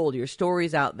is told. Your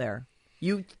story's out there.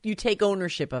 You take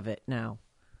ownership of it now.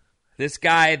 This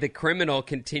guy, the criminal,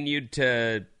 continued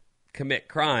to commit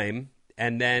crime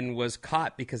and then was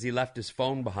caught because he left his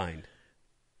phone behind,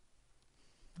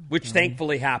 which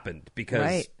thankfully happened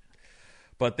because,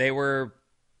 but they were,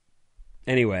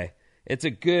 anyway, it's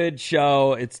a good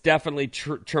show. It's definitely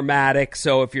traumatic.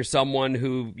 So if you're someone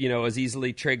who, is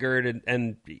easily triggered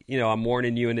and I'm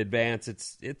warning you in advance,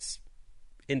 it's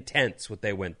intense what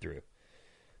they went through.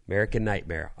 American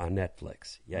Nightmare on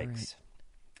Netflix. Yikes. Right.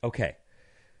 Okay.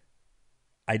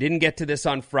 I didn't get to this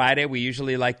on Friday. We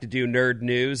usually like to do nerd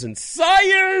news and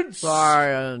science.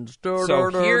 So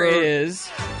here is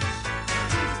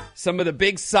some of the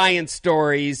big science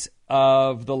stories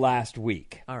of the last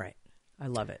week. All right. I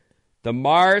love it. The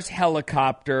Mars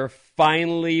helicopter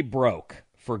finally broke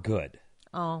for good.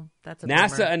 Oh, that's a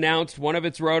NASA bummer. announced one of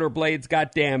its rotor blades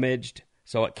got damaged,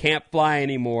 so it can't fly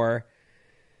anymore.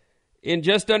 In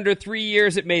just under 3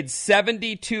 years, it made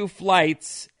 72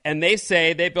 flights, and they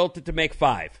say they built it to make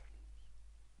 5.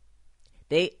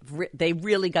 They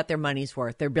really got their money's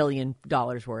worth, their $1 billion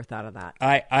worth out of that.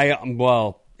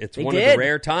 It's one of the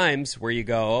rare times where you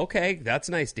go, okay, that's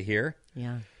nice to hear.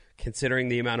 Yeah. Considering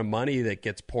the amount of money that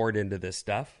gets poured into this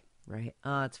stuff. Right.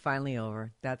 It's finally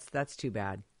over. That's too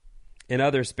bad. In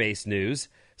other space news,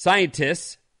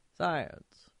 scientists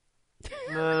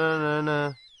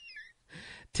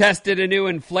tested a new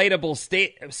inflatable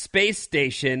space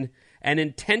station and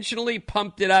intentionally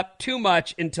pumped it up too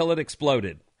much until it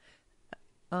exploded.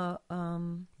 What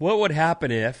would happen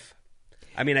if?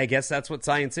 I mean, I guess that's what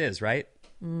science is, right?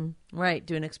 Right,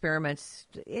 doing experiments.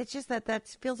 It's just that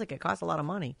feels like it costs a lot of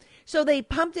money. So they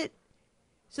pumped it.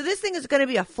 So this thing is going to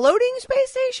be a floating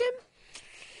space station?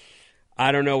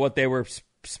 I don't know what they were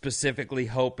specifically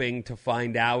hoping to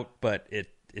find out, but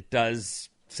it does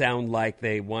sound like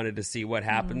they wanted to see what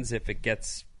happens if it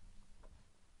gets...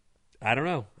 I don't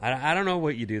know. I don't know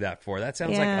what you do that for. That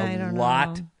sounds like a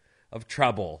lot of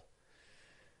trouble.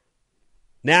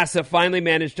 NASA finally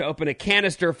managed to open a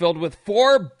canister filled with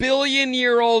 4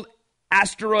 billion-year-old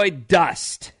asteroid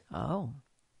dust. Oh.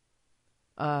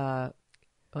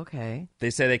 Okay.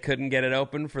 They say they couldn't get it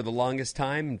open for the longest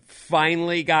time. And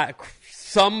finally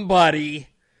somebody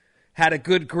had a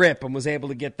good grip and was able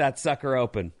to get that sucker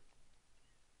open.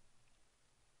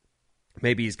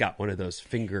 Maybe he's got one of those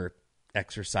finger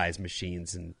exercise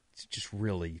machines and it's just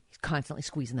really... He's constantly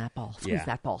squeezing that ball. Squeeze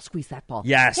that ball. Squeeze that ball.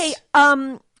 Yes. Hey,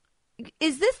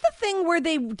 is this the thing where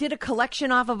they did a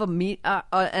collection off of an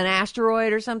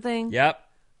asteroid or something? Yep,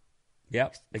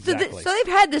 exactly. So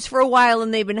they've had this for a while,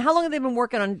 and how long have they been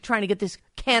working on trying to get this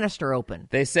canister open?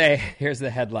 They say, here's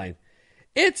the headline,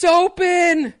 "It's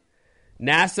open!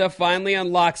 NASA finally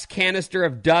unlocks canister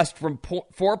of dust from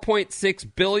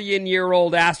 4.6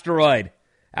 billion-year-old asteroid.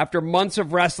 After months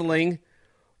of wrestling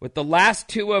with the last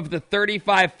 2 of the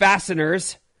 35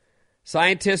 fasteners,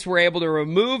 scientists were able to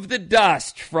remove the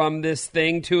dust from this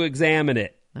thing to examine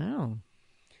it. Oh.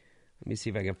 Let me see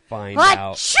if I can find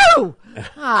out. Achoo!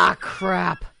 Ah,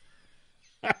 crap.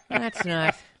 That's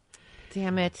not.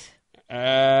 Damn it.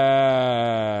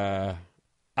 I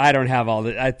don't have all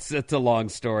the. It's a long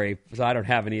story, so I don't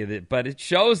have any of it. But it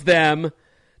shows them.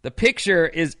 The picture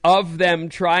is of them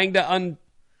trying to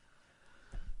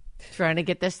trying to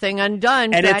get this thing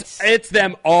undone. And it's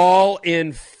them all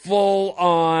in full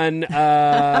on.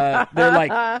 They're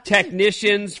like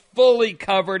technicians, fully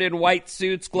covered in white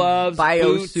suits, gloves,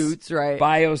 biosuits, right?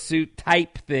 Biosuit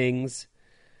type things.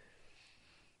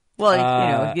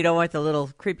 Well, you don't want the little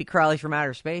creepy crawlies from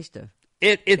outer space to.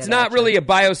 It's not really a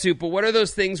biosuit, but what are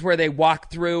those things where they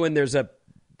walk through and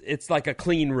it's like a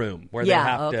clean room where they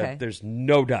have to, there's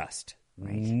no dust,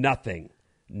 nothing,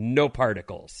 no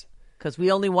particles. Because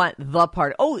we only want the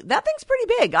part. Oh, that thing's pretty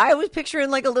big. I was picturing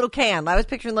like a little can. I was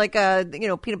picturing like a,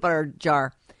 peanut butter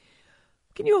jar.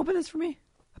 Can you open this for me?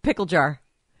 A pickle jar.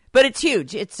 But it's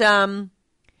huge. It's, it kind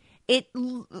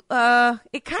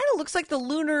of looks like the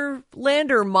lunar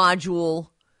lander module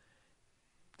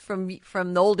from the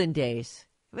olden days.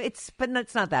 But it's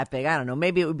not that big. I don't know.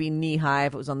 Maybe it would be knee high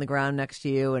if it was on the ground next to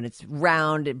you, and it's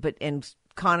round and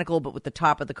conical, but with the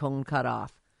top of the cone cut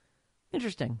off.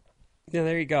 Interesting. Yeah,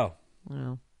 there you go.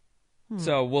 Well,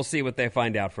 So we'll see what they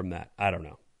find out from that. I don't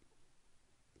know.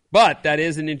 But that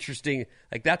is an interesting,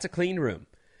 that's a clean room.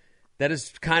 That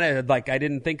is kind of I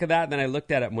didn't think of that. And then I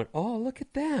looked at it and went, oh, look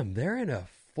at them. They're in a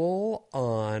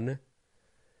full-on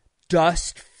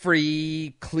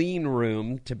dust-free clean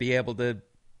room to be able to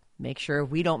make sure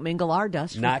we don't mingle our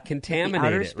dust. Not contaminate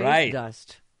outer it, space right?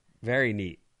 Dust. Very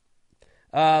neat.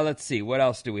 Let's see. What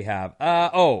else do we have?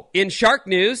 In shark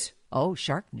news. Oh,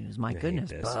 shark news. My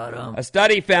goodness. A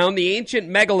study found the ancient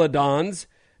megalodons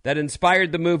that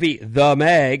inspired the movie The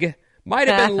Meg might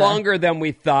have been longer than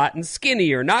we thought and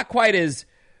skinnier, not quite as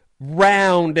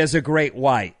round as a great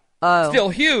white. Still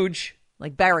huge.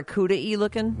 Like barracuda-y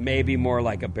looking? Maybe more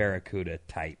like a barracuda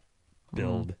type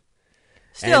build.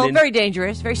 Still very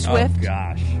dangerous, very swift. Oh,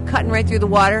 gosh. Cutting right through the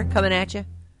water, coming at you.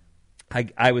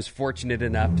 I was fortunate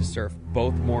enough to surf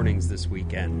both mornings this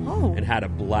weekend and had a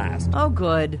blast. Oh,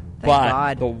 good. Thank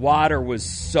God. The water was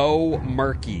so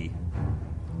murky.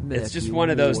 It's just one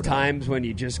of those times when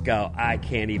you just go, I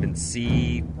can't even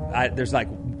see. There's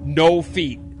no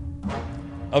feet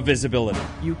of visibility.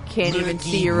 You can't even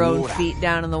see your own feet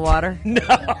down in the water?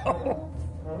 No.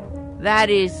 That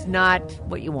is not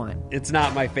what you want. It's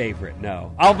not my favorite,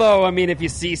 no. Although, if you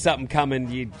see something coming,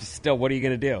 what are you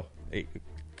going to do?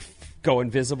 Go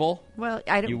invisible? Well,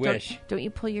 wish. Don't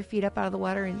you pull your feet up out of the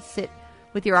water and sit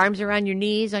with your arms around your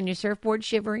knees on your surfboard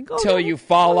shivering? Till you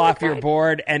fall off your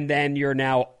board and then you're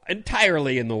now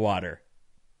entirely in the water.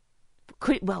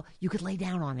 You could lay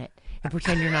down on it and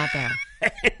pretend you're not there.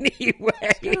 Anyway.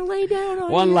 Just gonna lay down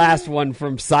on One last one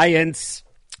from science.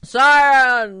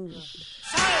 Science!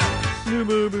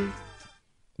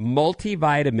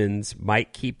 Multivitamins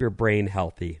might keep your brain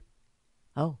healthy.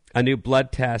 Oh. A new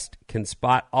blood test can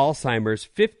spot Alzheimer's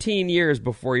 15 years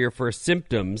before your first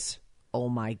symptoms. Oh,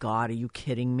 my God. Are you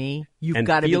kidding me? You've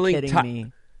got to be kidding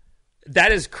me.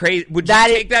 That is crazy. Would you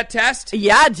take that test?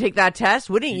 Yeah, I'd take that test,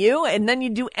 wouldn't you? And then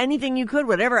you'd do anything you could,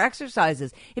 whatever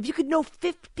exercises. If you could know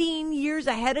 15 years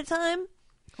ahead of time,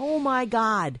 oh, my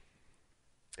God.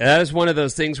 That is one of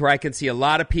those things where I can see a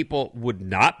lot of people would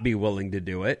not be willing to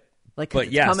do it.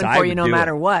 But yes, coming for you no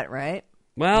matter what, right?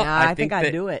 Well, yeah, I think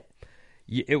I'd do it.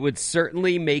 It would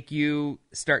certainly make you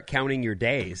start counting your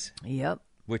days. Yep.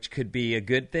 Which could be a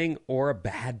good thing or a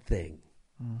bad thing.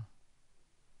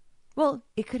 Well,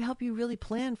 it could help you really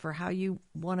plan for how you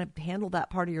want to handle that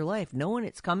part of your life. Knowing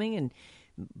it's coming and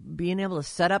being able to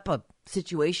set up a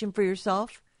situation for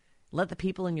yourself. Let the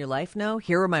people in your life know.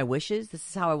 Here are my wishes. This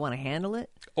is how I want to handle it.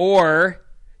 Or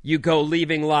you go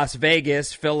leaving Las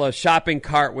Vegas, fill a shopping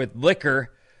cart with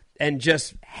liquor, and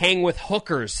just hang with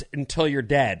hookers until you're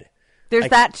dead. There's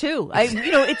that too.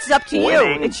 It's up to you.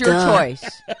 It's your choice.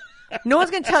 No one's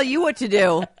going to tell you what to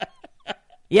do.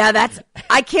 Yeah,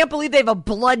 I can't believe they have a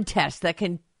blood test that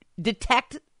can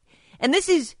detect. And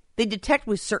they detect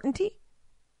with certainty?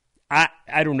 I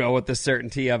don't know what the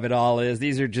certainty of it all is.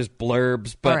 These are just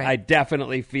blurbs, but right. I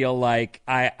definitely feel like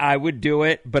I would do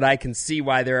it, but I can see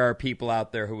why there are people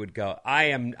out there who would go,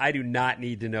 I do not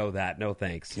need to know that. No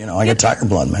thanks. I get tiger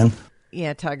blood, man.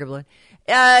 Yeah, tiger blood.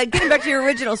 getting back to your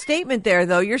original statement there,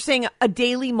 though, you're saying a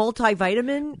daily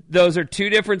multivitamin? Those are two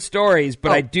different stories,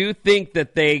 but I do think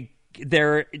that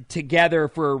they're together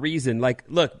for a reason. Like,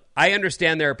 look, I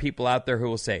understand there are people out there who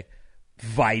will say,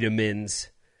 vitamins.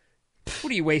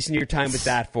 What are you wasting your time with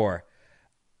that for?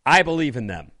 I believe in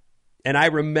them. And I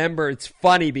remember, it's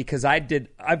funny because I've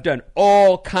done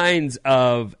all kinds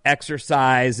of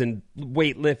exercise and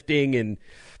weightlifting, and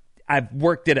I've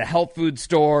worked at a health food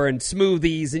store and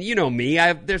smoothies, and you know me.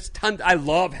 There's tons. I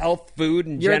love health food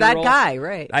in general. You're that guy,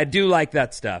 right? I do like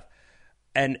that stuff.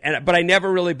 But I never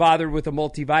really bothered with a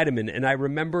multivitamin. And I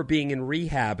remember being in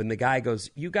rehab, and the guy goes,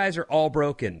 "You guys are all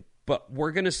broken, but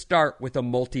we're going to start with a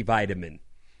multivitamin.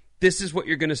 This is what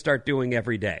you're going to start doing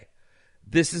every day.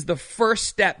 This is the first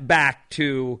step back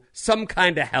to some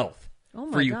kind of health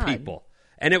for you people."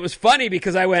 And it was funny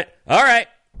because I went, all right.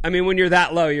 I mean, when you're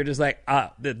that low, you're just like,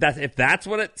 if that's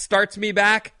what it starts me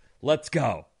back, let's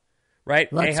go.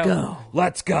 Right? Let's go.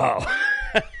 Let's go.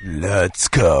 Let's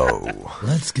go.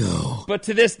 Let's go. But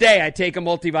to this day, I take a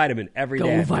multivitamin every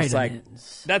day. Go vitamins. Like,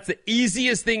 that's the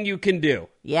easiest thing you can do.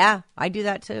 Yeah, I do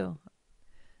that too.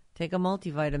 Take a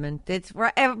multivitamin.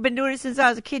 I've been doing it since I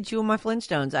was a kid, chewing my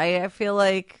Flintstones. I feel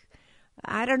like,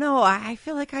 I don't know, I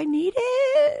feel like I need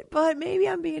it, but maybe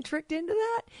I'm being tricked into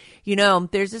that. You know,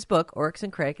 there's this book, Oryx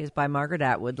and Crake, is by Margaret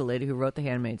Atwood, the lady who wrote The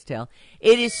Handmaid's Tale.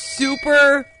 It is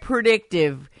super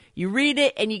predictive. You read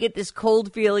it and you get this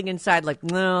cold feeling inside like,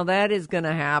 no, that is going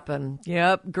to happen.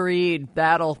 Yep, agreed.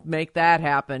 That'll make that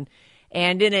happen.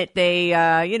 And in it, they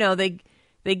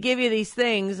give you these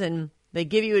things, and they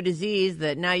give you a disease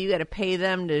that now you got to pay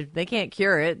them they can't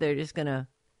cure it. They're just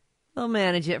they'll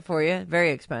manage it for you.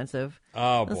 Very expensive.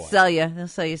 Oh, boy. They'll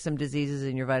sell you some diseases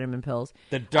in your vitamin pills.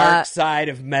 The dark side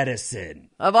of medicine.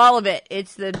 Of all of it.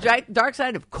 It's the dark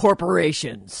side of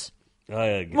corporations.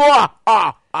 Our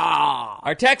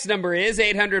text number is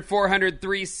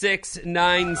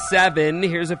 800-400-3697.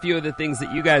 Here's a few of the things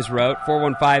that you guys wrote.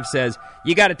 415 says,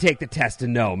 you got to take the test to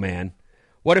know, man.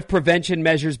 What if prevention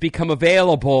measures become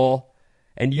available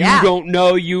and you don't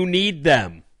know you need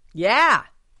them? Yeah.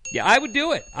 Yeah, I would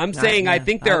do it. I'm saying I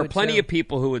think there are plenty of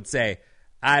people who would say,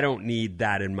 I don't need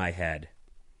that in my head.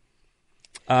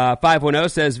 510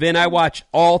 says, Vin, I watched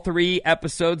all 3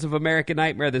 episodes of American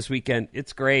Nightmare this weekend.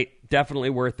 It's great.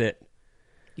 Definitely worth it.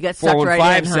 You got sucked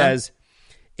right in, huh? says,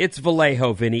 it's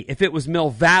Vallejo, Vinny. If it was Mill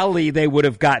Valley, they would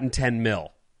have gotten 10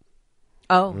 mil.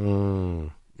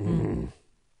 Oh.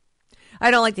 I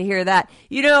don't like to hear that.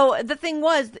 You know, the thing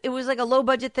was, it was like a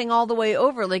low-budget thing all the way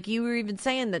over. Like, you were even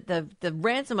saying that the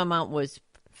ransom amount was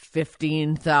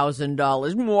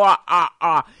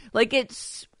 $15,000. Like, it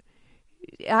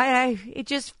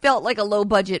just felt like a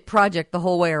low-budget project the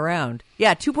whole way around.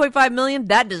 Yeah, $2.5 million,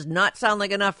 that does not sound like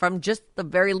enough from just the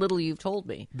very little you've told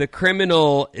me. The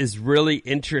criminal is really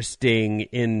interesting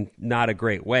in not a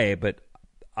great way, but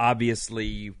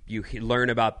obviously you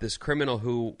learn about this criminal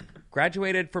who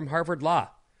graduated from Harvard Law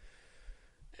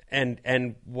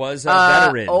and was a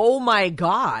veteran. Oh my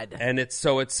God. And it's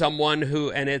someone who,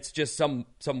 and it's just some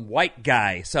white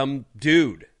guy, some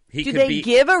dude. Do they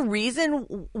give a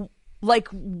reason? Like,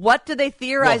 what do they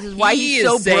theorize is why he's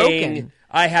so broken?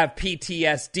 I have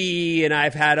PTSD and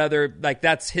I've had other, like,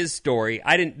 that's his story.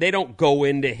 They don't go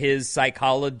into his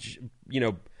psychology,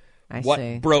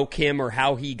 what broke him or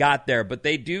how he got there, but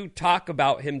they do talk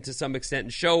about him to some extent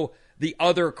and show the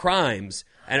other crimes.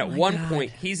 And at one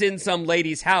point, he's in some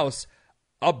lady's house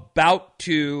about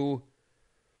to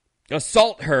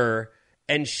assault her,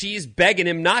 and she's begging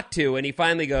him not to, and he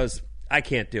finally goes, I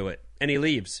can't do it, and he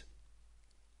leaves.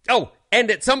 Oh,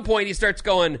 and at some point, he starts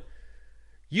going,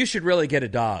 you should really get a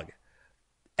dog.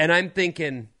 And I'm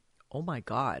thinking, oh my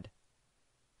God.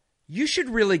 You should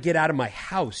really get out of my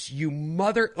house, you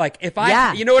mother. Like,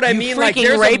 you know what I mean? Like,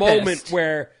 there's a moment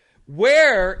where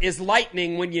is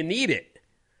lightning when you need it?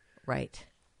 Right.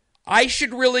 I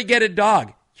should really get a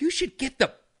dog. You should get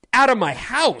out of my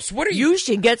house. What are you? You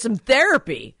should get some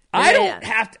therapy. I don't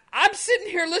have to. I'm sitting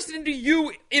here listening to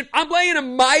you. I'm laying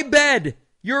in my bed.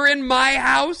 You're in my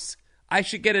house. I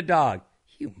should get a dog.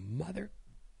 You mother.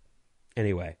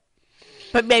 Anyway.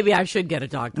 But maybe I should get a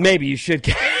dog. Maybe you should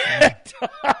get a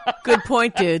dog. Good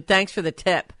point, dude. Thanks for the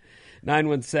tip.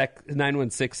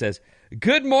 916 says,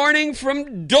 good morning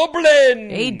from Dublin.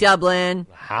 Hey, Dublin.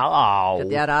 Hello. Got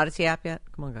that Odyssey app yet?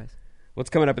 Come on, guys. What's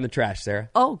coming up in the trash, Sarah?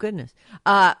 Oh, goodness.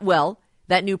 Well,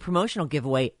 that new promotional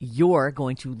giveaway you're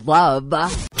going to love.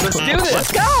 Let's do this.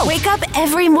 Let's go. Wake up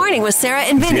every morning with Sarah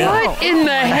and Vinny. What in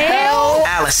the hell?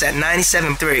 Alice at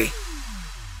 97.3.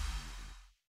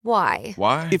 Why?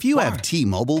 Why? If you have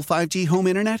T-Mobile 5G home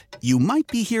internet, you might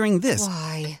be hearing this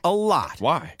Why? a lot.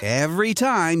 Why? Every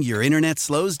time your internet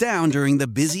slows down during the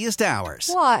busiest hours.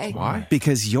 Why? Why?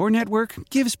 Because your network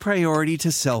gives priority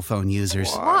to cell phone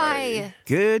users. Why?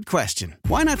 Good question.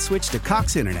 Why not switch to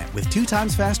Cox Internet with 2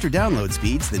 times faster download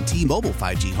speeds than T-Mobile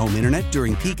 5G home internet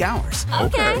during peak hours?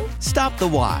 Okay. Stop the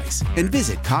whys and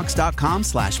visit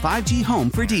cox.com/5G home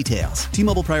for details.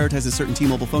 T-Mobile prioritizes certain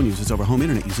T-Mobile phone users over home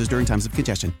internet users during times of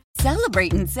congestion.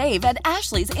 Celebrate and save at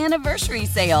Ashley's Anniversary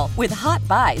Sale. With Hot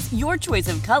Buys, your choice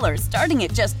of colors starting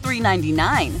at just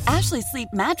 $3.99. Ashley Sleep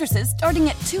mattresses starting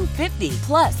at $2.50.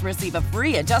 Plus, receive a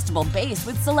free adjustable base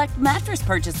with select mattress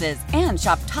purchases. And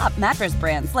shop top mattress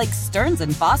brands like Stearns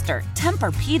 & Foster,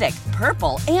 Tempur-Pedic,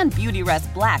 Purple, and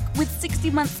Beautyrest Black with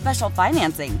 60-month special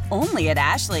financing. Only at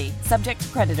Ashley. Subject to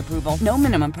credit approval. No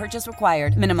minimum purchase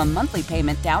required. Minimum monthly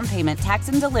payment, down payment, tax,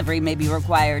 and delivery may be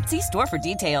required. See store for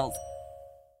details.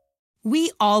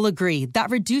 We all agree that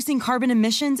reducing carbon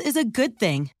emissions is a good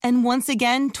thing. And once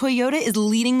again, Toyota is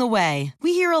leading the way.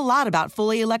 We hear a lot about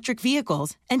fully electric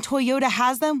vehicles, and Toyota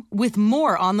has them with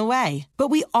more on the way. But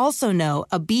we also know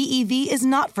a BEV is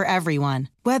not for everyone.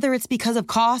 Whether it's because of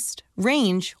cost,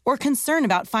 range, or concern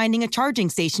about finding a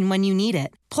charging station when you need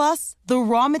it. Plus, the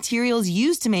raw materials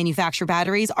used to manufacture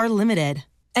batteries are limited.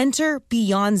 Enter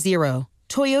Beyond Zero,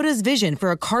 Toyota's vision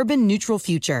for a carbon-neutral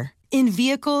future. In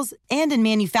vehicles and in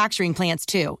manufacturing plants,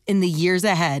 too, in the years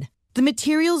ahead. The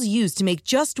materials used to make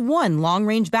just one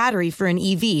long-range battery for an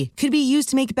EV could be used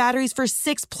to make batteries for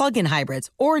 6 plug-in hybrids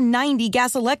or 90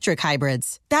 gas-electric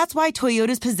hybrids. That's why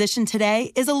Toyota's position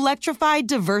today is electrified,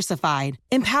 diversified,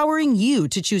 empowering you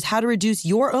to choose how to reduce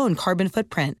your own carbon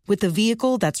footprint with the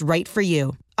vehicle that's right for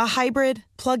you. A hybrid,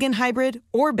 plug-in hybrid,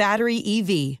 or battery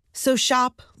EV. So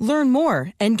shop, learn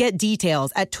more, and get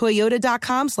details at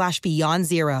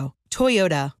toyota.com/beyondzero.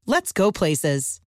 Toyota, let's go places.